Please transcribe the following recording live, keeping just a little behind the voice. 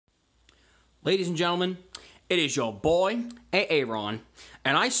Ladies and gentlemen, it is your boy, Aaron,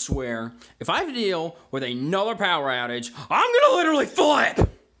 and I swear, if I have to deal with another power outage, I'm gonna literally flip!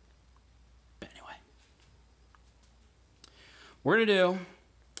 But anyway, we're gonna do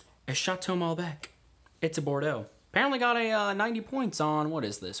a Chateau Malbec. It's a Bordeaux. Apparently got a 90 points on, what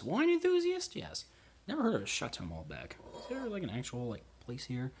is this, Wine Enthusiast? Yes. Never heard of a Chateau Malbec. Is there like an actual place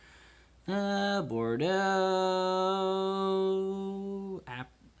here? Bordeaux,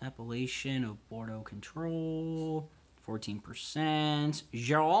 appellation of Bordeaux Control, 14%,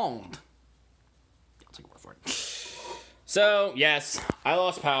 Gironde. I'll take a word for it. So, yes, I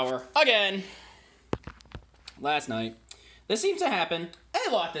lost power again last night. This seems to happen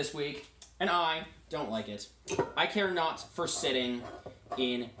a lot this week, and I don't like it. I care not for sitting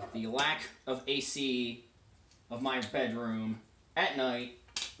in the lack of AC of my bedroom at night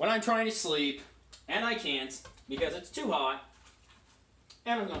when I'm trying to sleep, and I can't because it's too hot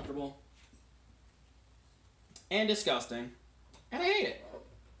and uncomfortable and disgusting, and I hate it.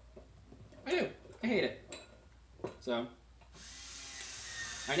 I do. I hate it. So,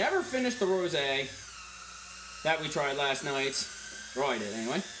 I never finished the rosé that we tried last night. Or I did,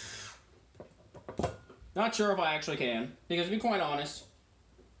 anyway. Not sure if I actually can, because to be quite honest,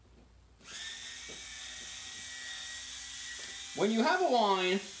 when you have a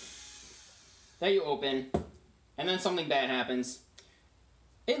wine that you open, and then something bad happens,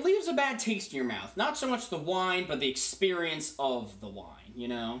 it leaves a bad taste in your mouth. Not so much the wine, but the experience of the wine, you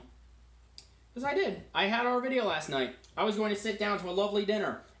know? Because I did. I had our video last night. I was going to sit down to a lovely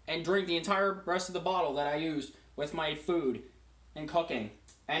dinner and drink the entire rest of the bottle that I used with my food and cooking.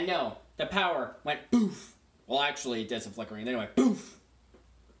 And no, the power went poof. Well, actually, it did some flickering. Then it went poof.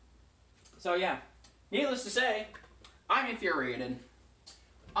 So, yeah. Needless to say, I'm infuriated.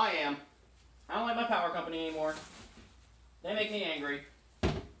 I am. I don't like my power company anymore. They make me angry.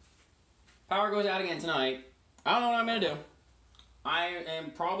 Power goes out again tonight. I don't know what I'm going to do. I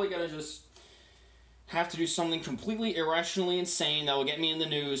am probably going to just have to do something completely irrationally insane that will get me in the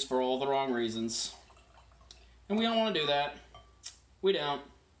news for all the wrong reasons. And we don't want to do that. We don't.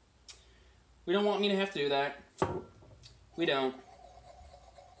 We don't want me to have to do that. We don't.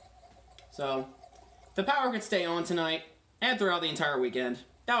 So, if the power could stay on tonight and throughout the entire weekend,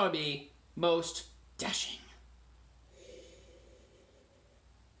 that would be most dashing.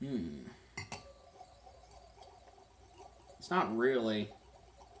 It's not really.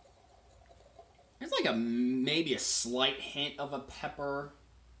 There's like maybe a slight hint of a pepper.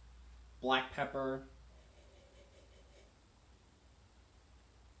 Black pepper.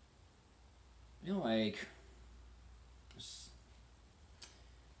 I feel like...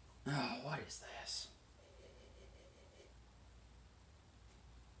 Oh, what is this?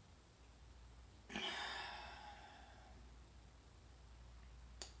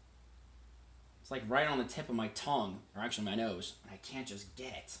 It's like right on the tip of my tongue, or actually my nose, and I can't just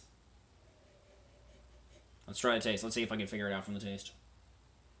get it. Let's try the taste. Let's see if I can figure it out from the taste.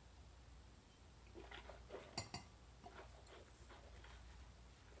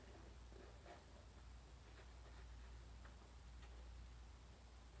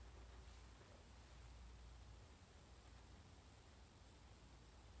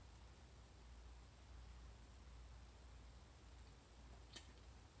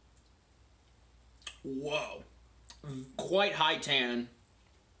 Whoa. Quite high tannin.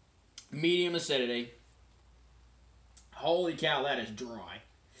 Medium acidity. Holy cow, that is dry.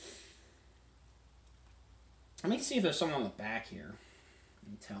 Let me see if there's something on the back here.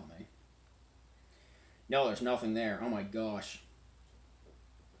 You tell me. No, there's nothing there. Oh my gosh.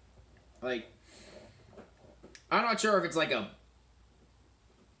 Like, I'm not sure if it's like a...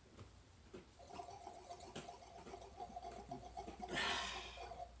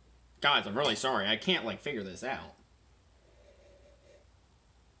 Guys, I'm really sorry. I can't, like, figure this out.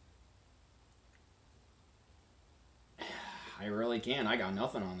 I really can't. I got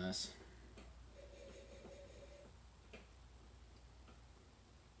nothing on this.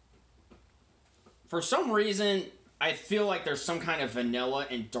 For some reason, I feel like there's some kind of vanilla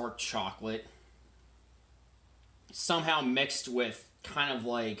and dark chocolate somehow mixed with kind of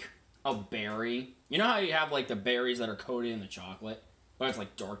like a berry. You know how you have, like, the berries that are coated in the chocolate? But it's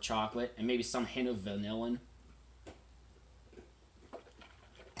like dark chocolate and maybe some hint of vanillin.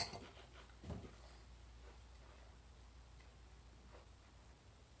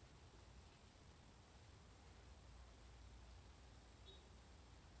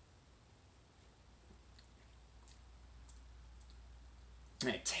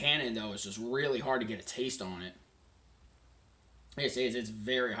 And tannin, though, is just really hard to get a taste on it. It's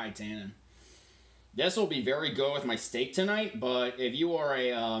very high tannin. This will be very good with my steak tonight, but if you are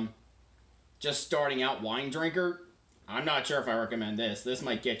just starting out wine drinker, I'm not sure if I recommend this. This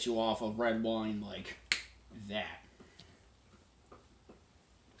might get you off of red wine like that.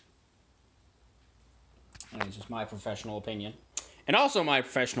 And it's just my professional opinion. And also my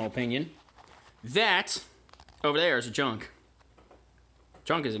professional opinion, that over there is a Junk.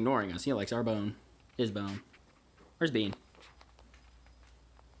 Junk is ignoring us. He likes our bone. His bone. Where's Bean?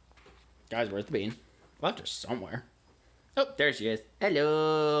 Guys, where's the Bean? Left her somewhere. Oh, there she is.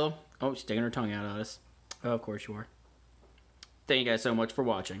 Hello. Oh, she's sticking her tongue out at us. Oh, of course you are. Thank you guys so much for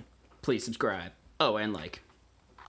watching. Please subscribe. Oh, and like.